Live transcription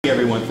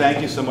Everyone,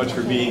 thank you so much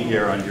for being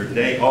here on your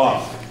day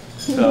off.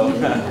 So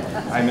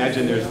I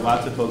imagine there's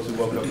lots of folks who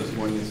woke up this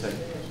morning and said,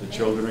 the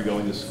children are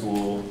going to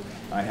school,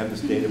 I have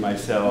this day to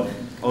myself.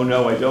 Oh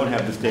no, I don't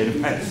have this day to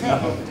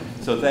myself.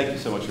 So thank you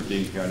so much for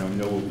being here. And I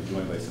know we'll be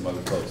joined by some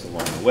other folks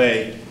along the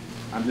way.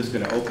 I'm just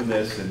going to open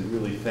this and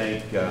really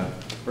thank,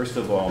 first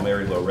of all,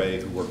 Mary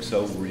Lorray, who worked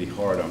so really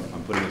hard on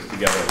putting this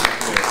together.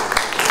 She's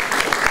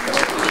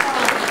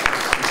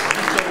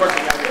still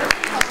working out there.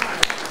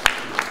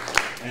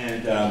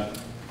 And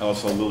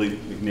also Lily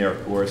McNair,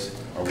 of course,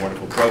 our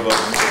wonderful provost.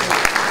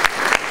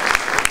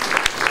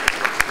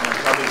 And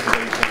probably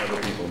some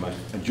other people.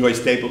 And Joy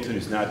Stapleton,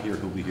 who's not here,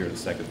 who'll be here in a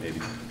second, maybe.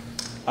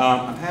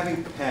 I'm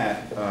having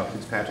Pat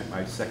Fitzpatrick,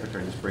 my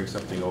secretary, just bring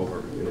something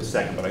over in a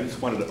second, but I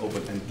just wanted to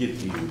open and give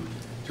to you,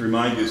 to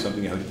remind you of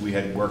something we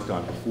had worked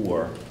on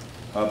before.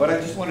 But I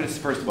just wanted to,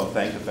 first of all,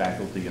 thank the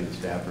faculty and the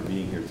staff for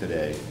being here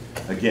today.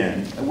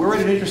 Again, we're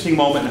at an interesting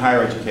moment in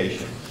higher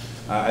education.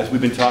 As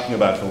we've been talking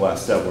about for the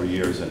last several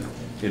years, and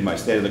in my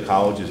State of the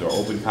Colleges or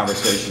open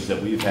conversations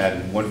that we've had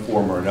in one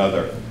form or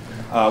another,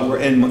 we're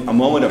in a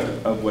moment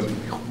of what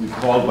we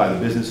call by the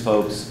business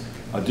folks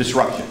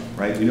disruption,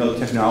 right? We know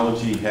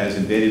technology has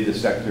invaded the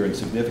sector in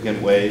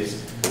significant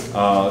ways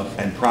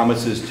and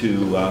promises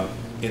to,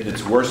 in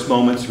its worst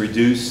moments,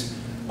 reduce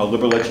a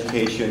liberal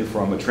education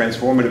from a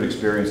transformative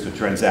experience to a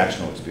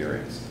transactional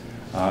experience.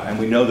 And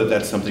we know that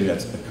that's something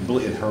that's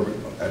completely inherent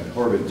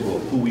to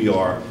who we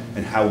are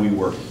and how we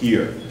work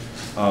here.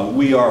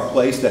 We are a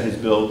place that has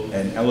built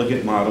an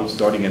elegant model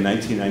starting in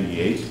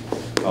 1998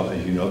 of,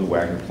 as you know, the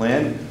Wagner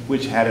Plan,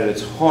 which had at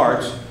its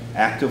heart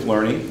active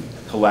learning,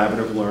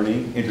 collaborative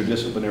learning,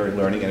 interdisciplinary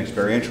learning, and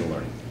experiential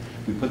learning.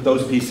 We put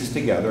those pieces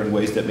together in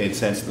ways that made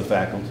sense to the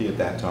faculty at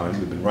that time.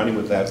 We've been running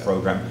with that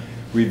program.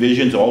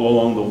 Revisions all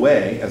along the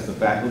way as the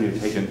faculty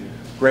have taken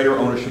greater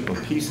ownership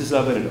of pieces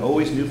of it, and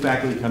always new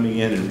faculty coming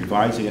in and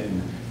revising it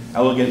in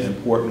elegant and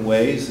important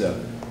ways.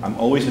 I'm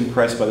always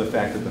impressed by the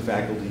fact that the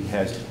faculty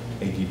has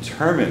a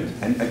determined,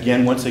 and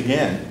again, once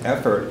again,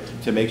 effort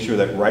to make sure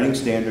that writing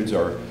standards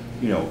are,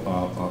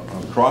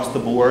 across the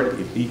board,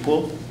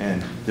 equal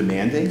and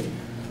demanding.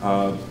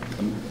 I'm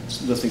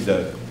listening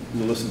to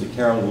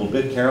Carol a little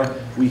bit. Carol,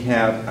 we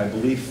have, I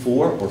believe,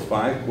 4 or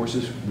 5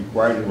 courses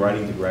required in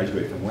writing to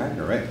graduate from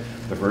Wagner, right?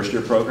 The first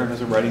year program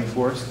has a writing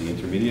course. The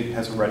intermediate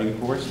has a writing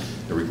course.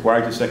 They're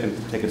required to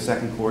take a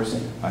second course.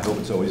 I hope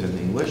it's always in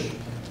English,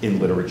 in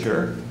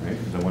literature, right?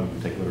 Because I want them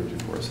to take literature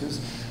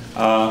courses.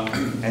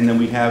 And then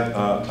we have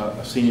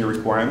a senior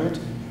requirement,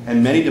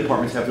 and many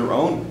departments have their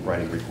own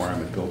writing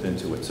requirement built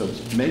into it. So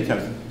many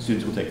times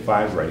students will take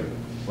 5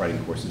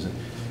 writing courses,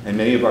 and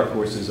many of our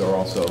courses are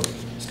also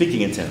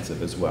speaking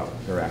intensive as well.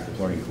 They're active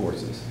learning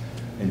courses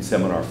in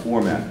seminar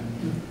format.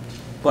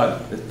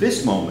 But at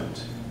this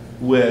moment,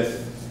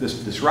 with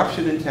this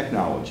disruption in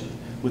technology,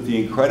 with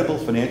the incredible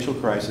financial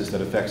crisis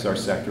that affects our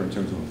sector in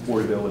terms of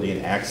affordability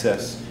and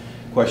access,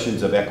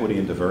 questions of equity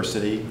and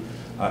diversity,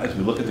 as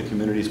we look at the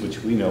communities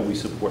which we know we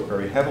support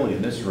very heavily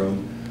in this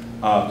room,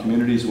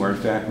 communities where in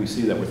fact we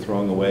see that we're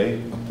throwing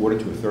away 1/4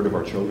 to 1/3 of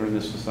our children in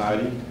this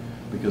society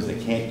because they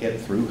can't get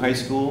through high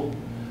school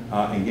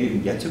and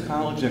even get to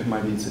college, never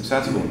mind being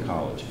successful in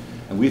college.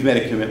 And we've made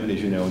a commitment,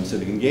 as you know, in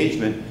civic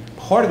engagement,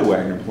 part of the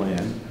Wagner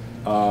Plan,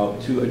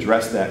 to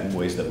address that in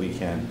ways that we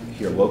can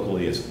here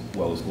locally as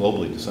well as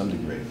globally to some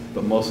degree,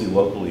 but mostly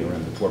locally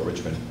around the Port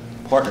Richmond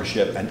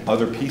Partnership and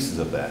other pieces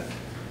of that.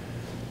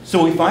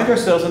 So we find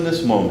ourselves in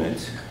this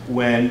moment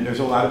when there's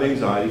a lot of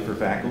anxiety for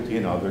faculty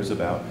and others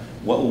about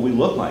what will we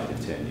look like in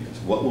 10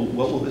 years? What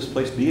will this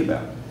place be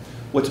about?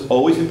 What's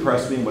always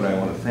impressed me and what I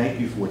want to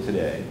thank you for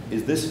today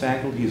is this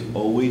faculty has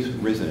always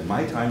risen. In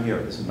my time here,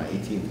 this is my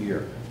 18th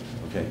year,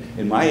 okay?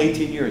 In my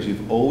 18 years,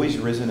 you've always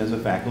risen as a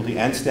faculty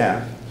and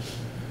staff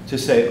to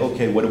say,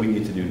 okay, what do we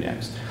need to do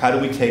next? How do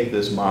we take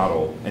this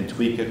model and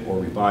tweak it or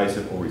revise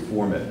it or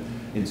reform it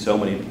in so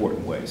many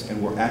important ways?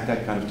 And we're at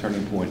that kind of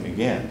turning point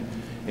again.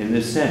 In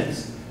this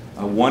sense,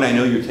 one, I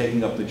know you're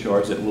taking up the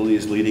charge that Lily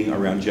is leading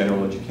around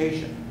general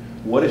education.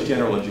 What does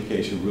general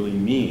education really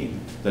mean?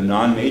 The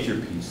non-major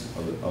piece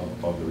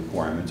of the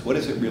requirements. What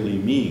does it really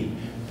mean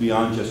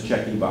beyond just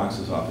checking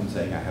boxes off and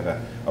saying I have a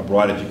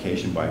broad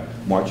education by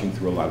marching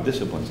through a lot of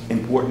disciplines,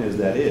 important as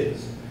that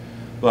is.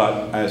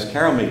 But as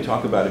Carol may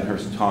talk about in her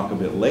talk a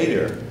bit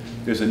later,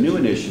 there's a new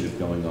initiative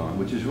going on,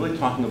 which is really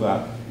talking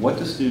about what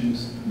do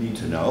students need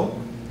to know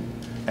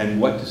and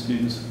what do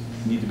students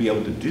need to be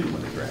able to do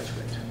when they graduate.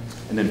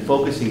 And then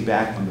focusing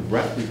back on the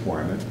breadth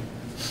requirement,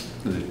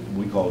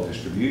 we call it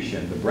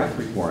distribution, the breadth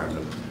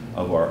requirement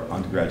of our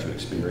undergraduate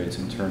experience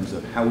in terms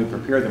of how we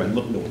prepare them and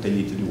looking at what they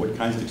need to do, what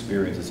kinds of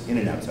experiences in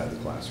and outside the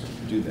classroom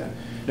to do that.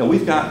 Now,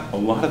 we've got a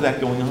lot of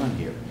that going on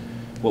here.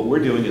 What we're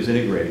doing is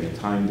integrating and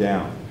tying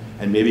down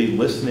and maybe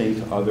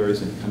listening to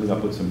others and coming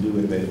up with some new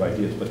innovative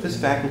ideas. But this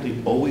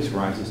faculty always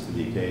rises to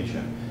the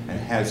occasion and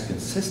has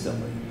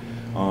consistently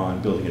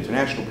on building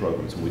international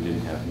programs when we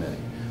didn't have many,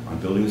 on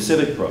building the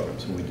civic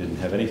programs when we didn't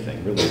have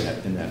anything. Really,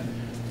 in that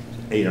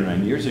 8 or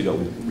 9 years ago,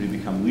 we've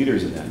become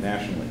leaders in that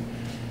nationally.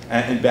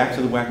 And back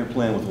to the Wagner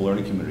plan with the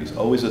learning communities,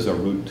 always as a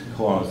root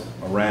cause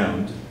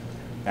around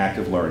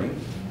active learning,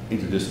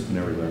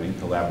 interdisciplinary learning,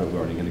 collaborative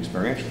learning, and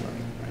experiential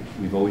learning.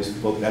 Right? We've always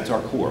focused, that's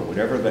our core.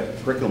 Whatever that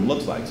curriculum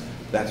looks like,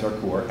 that's our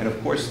core. And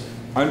of course,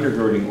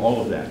 undergirding all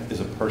of that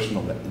is a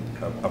personal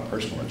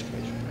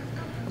education,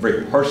 a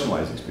very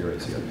personalized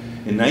experience here.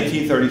 In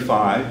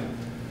 1935,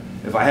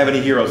 if I have any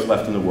heroes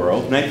left in the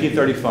world,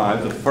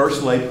 1935, the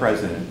first lay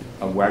president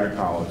of Wagner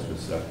College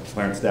was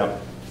Clarence Stout.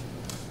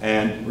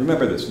 And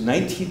remember this,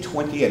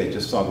 1928, I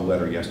just saw the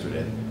letter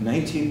yesterday,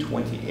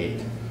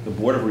 1928, the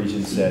Board of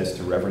Regents says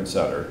to Reverend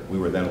Sutter, we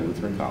were then a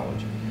Lutheran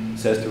college,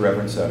 says to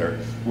Reverend Sutter,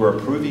 we're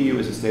approving you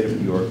as a state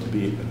of New York to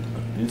be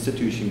an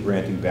institution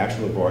granting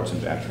Bachelor of Arts and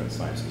Bachelor of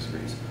Sciences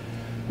degrees.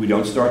 We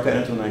don't start that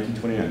until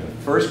 1929.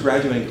 The first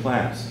graduating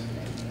class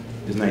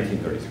is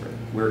 1933.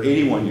 We're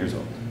 81 years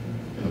old,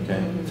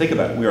 okay? Think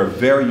about it, we are a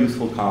very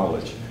youthful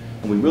college,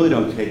 and we really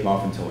don't take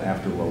off until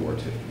after World War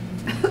II.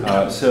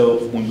 So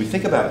when we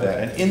think about that,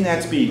 and in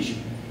that speech,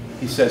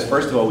 he says,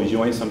 first of all, we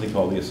joined something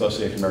called the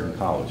Association of American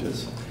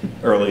Colleges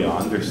early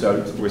on.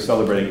 We're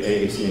celebrating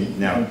AAC, and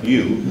now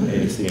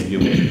AAC and U,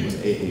 which was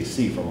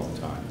AAC for a long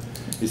time,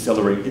 is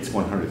celebrating its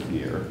 100th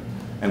year,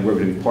 and we're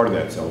going to be part of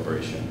that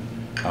celebration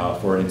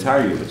for an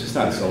entire year, which is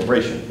not a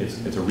celebration, it's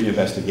a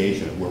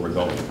reinvestigation of where we're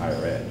going in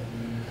higher ed.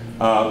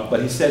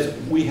 But he says,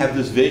 we have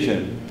this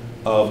vision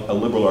of a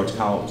liberal arts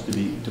college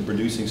to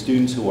producing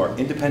students who are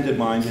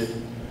independent-minded,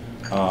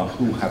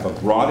 who have a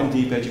broad and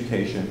deep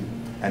education,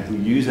 and who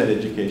use that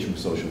education for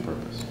social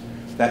purpose.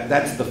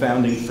 That's the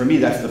founding, for me,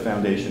 that's the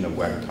foundation of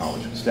Wagner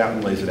College.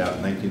 Stoughton lays it out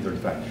in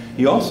 1935.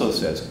 He also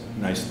says,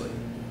 nicely,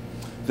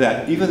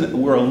 that even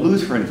we're a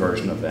Lutheran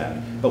version of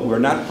that, but we're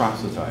not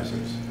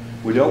proselytizers.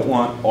 We don't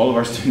want all of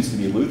our students to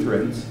be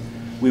Lutherans.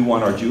 We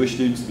want our Jewish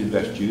students to be the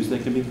best Jews they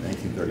can be.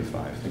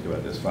 1935, think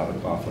about this, Father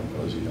Coughlin, for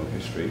those of you who know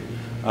history.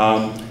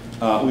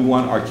 We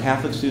want our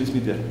Catholic students to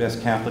be the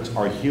best Catholics,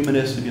 our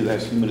humanists to be the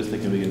best humanists they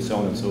can be, and so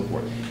on and so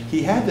forth.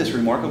 He had this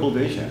remarkable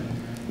vision,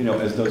 you know,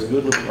 as those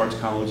good liberal arts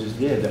colleges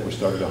did that were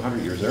started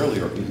 100 years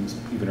earlier, or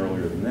even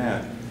earlier than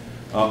that,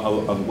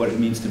 of what it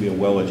means to be a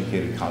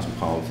well-educated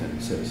cosmopolitan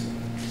citizen.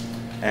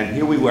 And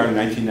here we were in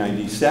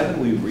 1997,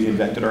 we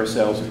reinvented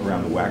ourselves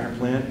around the Wagner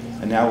plan,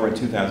 and now we're in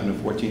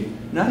 2014.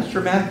 Not as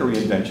dramatic a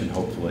reinvention,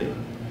 hopefully,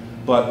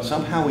 but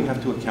somehow we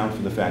have to account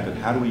for the fact that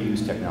how do we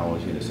use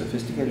technology in a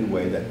sophisticated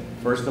way that,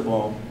 first of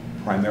all,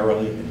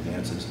 primarily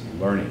advances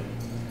learning,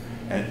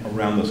 and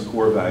around those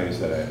core values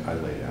that I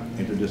laid out,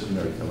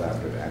 interdisciplinary,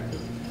 collaborative,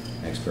 active,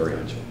 and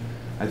experiential.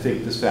 I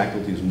think this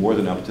faculty is more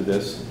than up to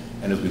this,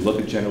 and as we look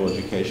at general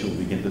education, we'll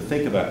begin to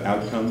think about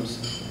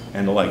outcomes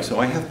and the like. So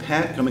I have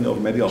Pat coming over,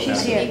 maybe I'll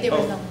pass it.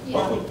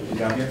 Oh, you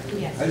down here?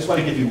 Yes. I just want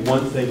to give you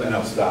one thing and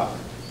I'll stop.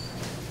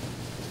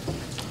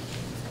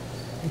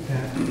 Hey,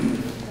 Pat.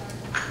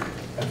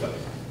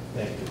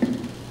 Thank you.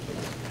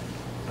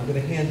 I'm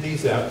going to hand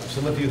these out.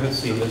 Some of you have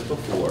seen this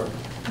before,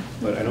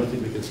 but I don't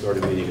think we can start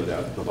a meeting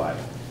without the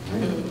Bible.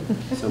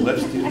 So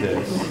let's do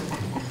this.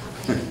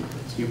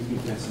 You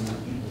pass them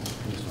out.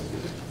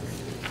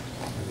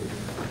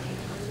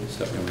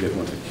 So I'm going to give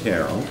one to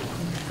Carol.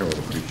 Carol will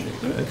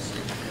appreciate this.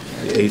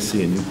 The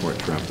AC in Newport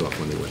dropped off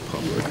when they went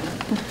public.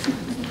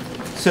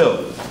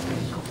 So,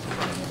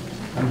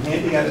 I'm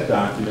handing out a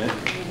document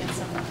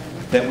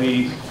that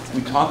we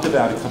talked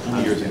about a couple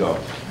of years ago.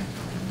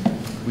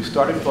 We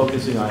started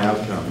focusing on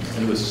outcomes, and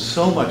there was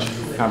so much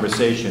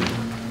conversation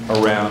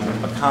around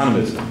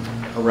economism,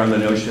 around the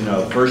notion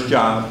of first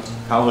job,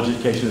 college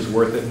education is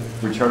worth it,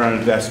 return on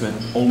investment,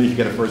 only if you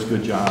get a first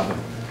good job. And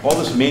all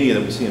this mania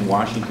that we see in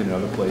Washington and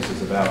other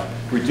places about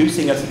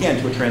reducing us,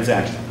 again, to a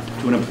transaction,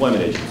 to an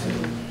employment agency.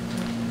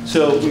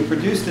 So we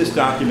produced this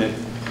document.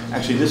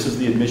 Actually, this is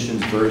the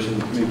admissions version,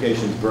 the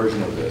communications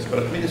version of this. But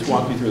let me just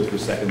walk you through this for a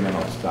second, then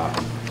I'll stop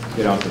and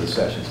get on to the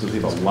sessions, because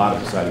we have a lot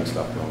of exciting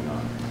stuff going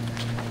on.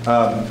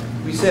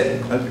 We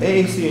said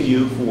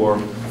AAC&U for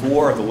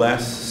 4 of the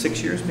last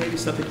 6 years, maybe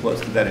something close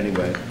to that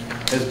anyway,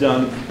 has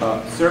done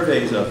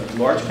surveys of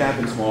large cap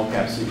and small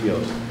cap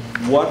CEOs.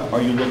 What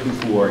are you looking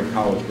for in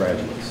college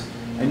graduates?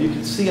 And you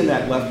can see in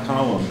that left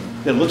column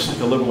that it looks like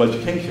a liberal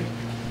education.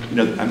 You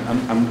know,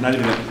 I'm not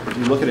even, if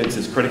you look at it, it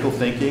says critical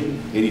thinking,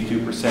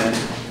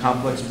 82%,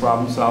 complex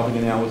problem solving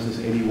analysis,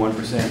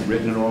 81%,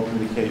 written and oral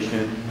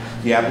communication,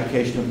 the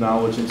application of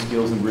knowledge and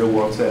skills in real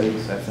world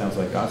settings, that sounds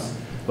like us,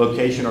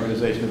 vocation,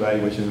 organization,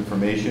 evaluation,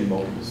 information,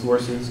 multiple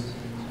sources,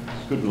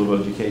 good liberal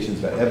education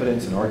is about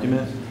evidence and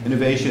argument,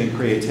 innovation and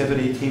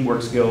creativity,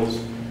 teamwork skills,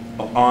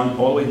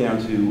 all the way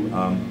down to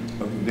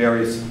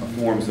various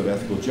forms of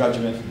ethical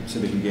judgment,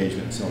 civic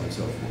engagement, and so on and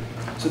so forth.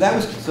 So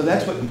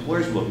that's what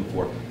employers were looking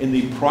for. In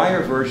the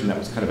prior version, that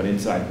was kind of an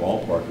inside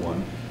ballpark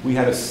one, we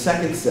had a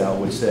second cell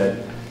which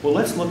said, well,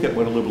 let's look at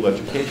what a liberal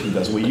education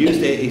does. We used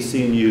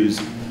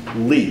AAC&U's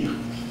LEAP,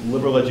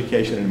 Liberal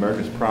Education in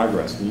America's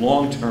Progress,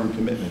 long-term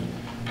commitment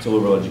to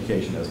liberal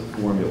education as a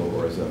formula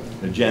or as an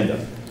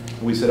agenda.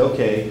 And we said,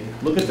 okay,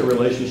 look at the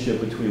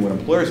relationship between what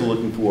employers are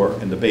looking for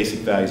and the basic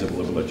values of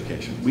liberal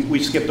education.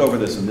 We skipped over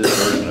this in this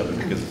version of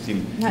it because it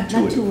seemed Not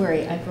to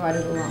worry, I brought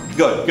it along.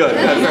 Good, good,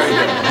 very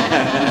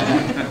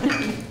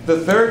good. The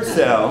third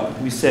cell,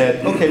 we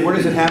said, okay, where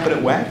does it happen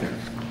at Wagner?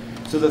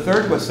 So the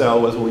third cell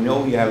was, well, we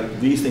know we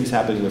have these things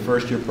happening in the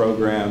first-year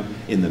program,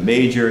 in the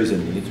majors,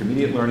 in the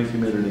intermediate learning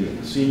community, in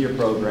the senior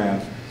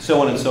program,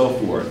 so on and so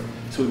forth.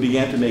 So we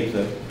began to make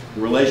the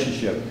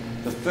relationship.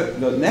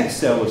 The next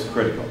cell was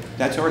critical.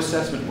 That's our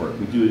assessment work.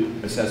 We do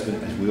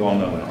assessment, as we all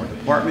know, in our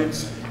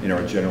departments, in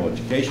our general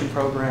education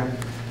program,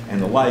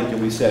 and the like.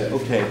 And we said,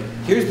 okay,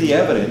 here's the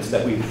evidence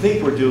that we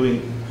think we're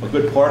doing a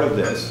good part of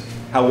this.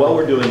 How well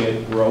we're doing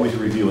it, we're always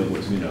reviewing,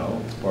 as you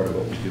know. It's part of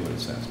what we do in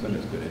assessment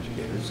as good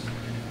educators,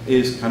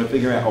 is kind of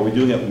figuring out, are we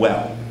doing it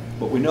well?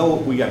 But we know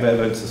we have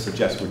evidence to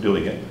suggest we're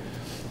doing it.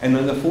 And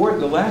then the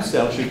last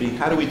cell should be,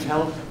 how do we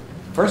tell,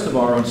 first of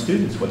all, our own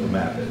students what the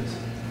map is?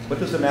 What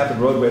does the map of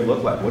Broadway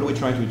look like? What are we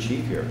trying to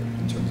achieve here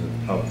in terms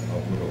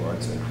of liberal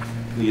arts and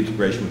the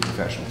integration with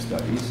professional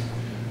studies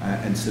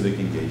and civic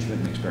engagement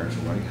and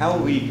experiential learning? How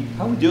are we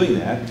doing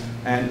that?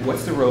 And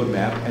what's the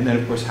roadmap? And then,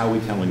 of course, how are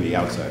we telling the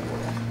outside world?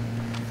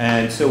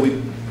 And so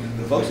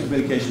the folks in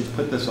communications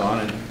put this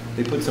on, and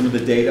they put some of the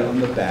data on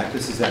the back.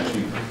 This is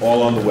actually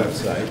all on the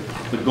website.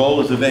 The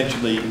goal is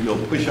eventually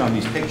you'll push on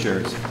these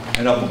pictures,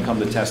 and up will come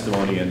the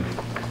testimony and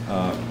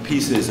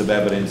pieces of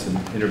evidence and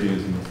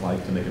interviews and the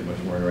like to make it much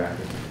more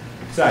interactive.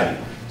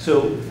 Exciting.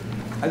 So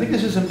I think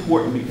this is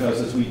important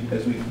because as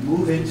we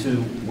move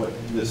into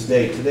this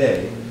day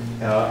today,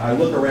 I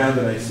look around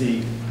and I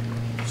see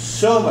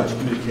so much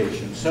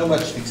communication, so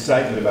much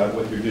excitement about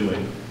what you're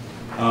doing.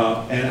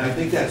 And I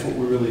think that's what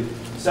we're really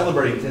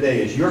celebrating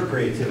today is your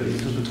creativity.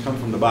 This is what's come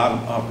from the bottom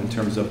up in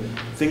terms of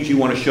things you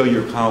want to show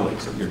your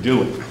colleagues that you're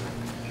doing.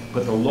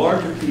 But the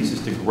larger piece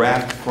is to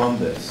graft from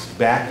this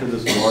back to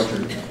this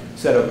larger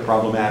set of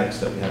problematics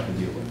that we have to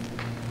deal with.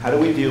 How do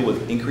we deal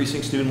with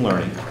increasing student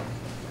learning,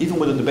 even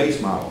within the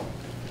base model?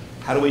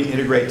 How do we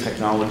integrate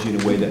technology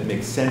in a way that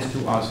makes sense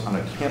to us on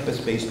a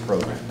campus-based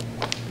program?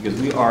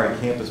 Because we are a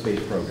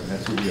campus-based program,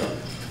 that's who we are.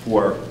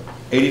 For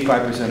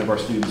 85% of our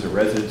students are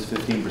residents,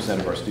 15%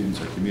 of our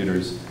students are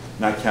commuters,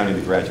 not counting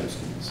the graduate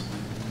students.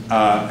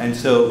 And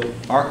so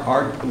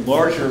our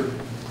larger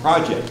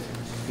project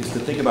is to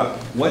think about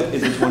what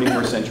is the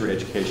 21st century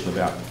education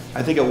about.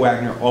 I think at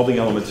Wagner, all the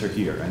elements are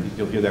here, and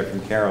you'll hear that from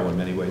Carol in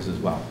many ways as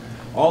well.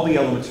 All the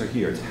elements are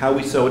here. It's how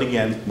we sew it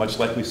again, much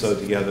like we sewed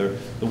together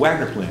the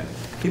Wagner plan.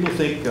 People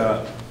think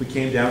we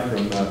came down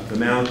from the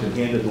mount and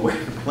handed the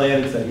Wagner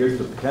plan and said, here's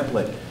the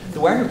template. The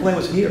Wagner plan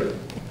was here.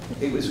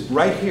 It was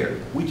right here.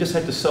 We just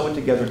had to sew it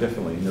together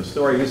differently. And the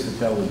story I used to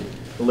tell in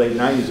the late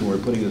 90s when we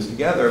were putting this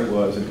together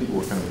was, and people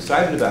were kind of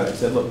excited about it,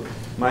 said, look,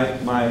 my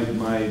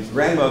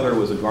grandmother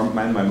was and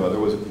my mother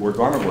were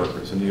garment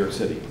workers in New York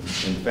City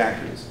in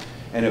factories.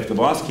 And if the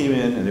boss came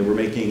in and they were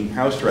making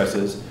house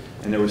dresses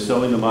and they were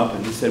sewing them up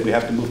and he said we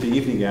have to move to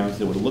evening gowns,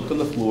 they would have looked on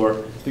the floor,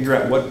 figure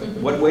out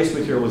what waste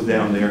material was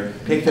down there,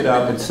 picked it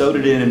up and sewed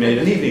it in and made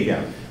an evening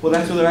gown. Well,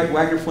 that's what the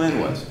Wagner plan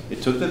was.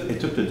 It took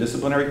the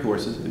disciplinary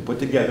courses and put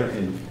together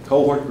in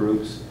cohort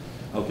groups.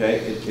 Okay,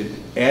 it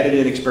added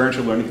in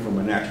experiential learning from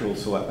a natural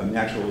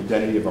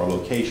identity of our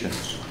location.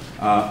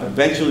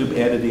 Eventually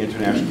added the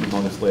international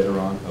components later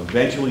on.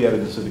 Eventually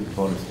added the civic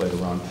components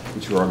later on,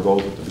 which were our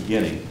goals at the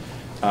beginning.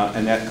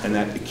 And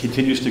that it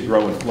continues to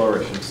grow and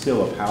flourish, and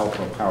still a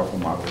powerful, powerful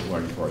model of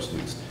learning for our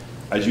students.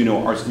 As you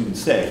know, our students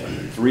say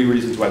 3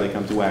 reasons why they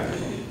come to Wagner.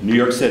 New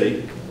York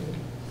City,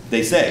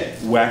 they say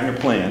Wagner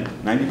plan,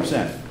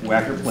 90%,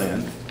 Wagner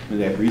plan. When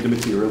they read the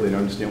material, they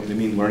don't understand what they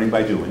mean, learning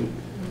by doing.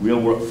 Real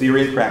world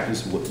theory and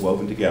practice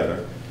woven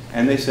together.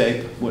 And they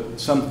say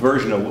some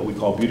version of what we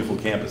call beautiful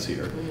campus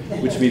here,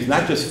 which means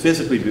not just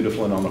physically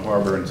beautiful and on the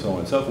harbor and so on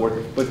and so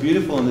forth, but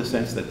beautiful in the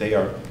sense that they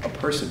are a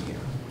person here,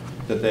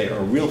 that they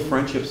are real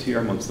friendships here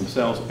amongst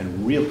themselves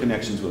and real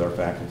connections with our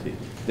faculty.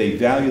 They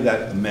value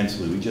that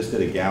immensely. We just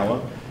did a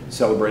gala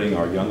celebrating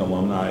our young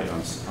alumni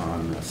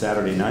on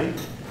Saturday night.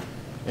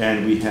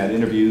 And we had 8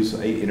 interviews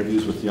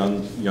with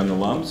young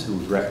alums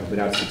who've been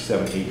out 6,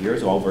 7, 8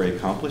 years, all very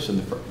accomplished.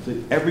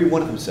 And every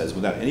one of them says,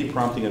 without any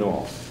prompting at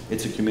all,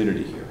 it's a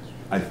community here.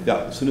 I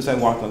felt, as soon as I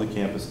walked on the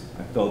campus,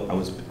 I felt I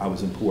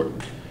was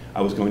important.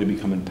 I was going to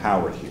become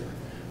empowered here.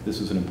 This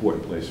was an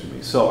important place for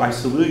me. So I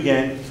salute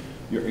again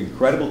your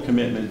incredible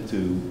commitment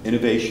to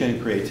innovation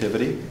and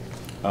creativity.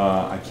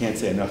 I can't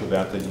say enough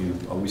about that. You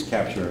always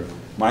capture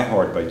my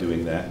heart by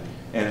doing that.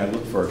 And I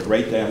look for a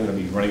great day. I'm going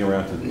to be running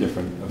around to the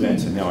different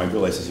events, and now I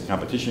realize there's a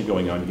competition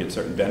going on. You get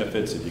certain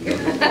benefits if you go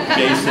to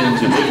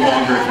Jason's, you live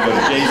longer if you go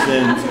to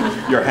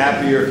Jason's, you're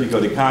happier if you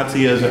go to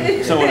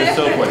Katzia's, so on and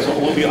so forth.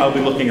 So I'll be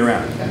looking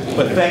around.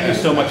 But thank you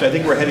so much. I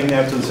think we're heading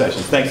now to the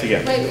sessions. Thanks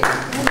again.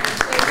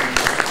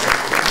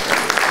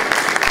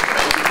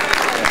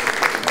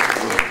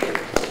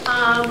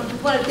 I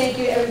want to thank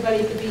you,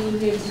 everybody, for being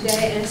here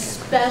today, and a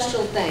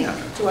special thank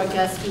to our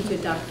guest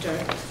speaker, Dr.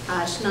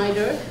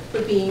 Schneider,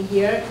 for being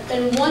here.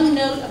 And one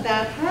note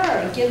about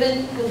her,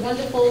 given the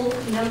wonderful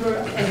number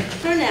and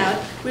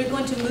turnout, we're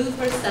going to move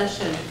her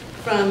session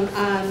from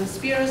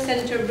Spiro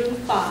Center Room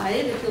 5,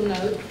 if you'll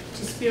note,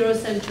 to Spiro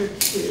Center 2.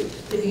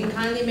 If you can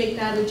kindly make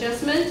that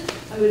adjustment,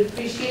 I would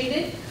appreciate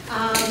it.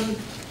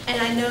 And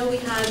I know we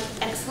have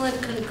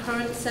excellent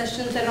concurrent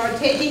sessions that are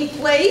taking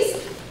place,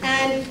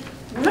 and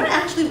we're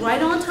actually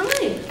right on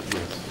time.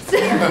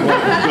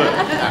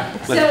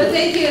 So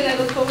thank you, and I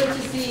look forward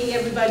to seeing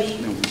everybody,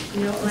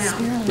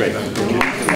 around. Great.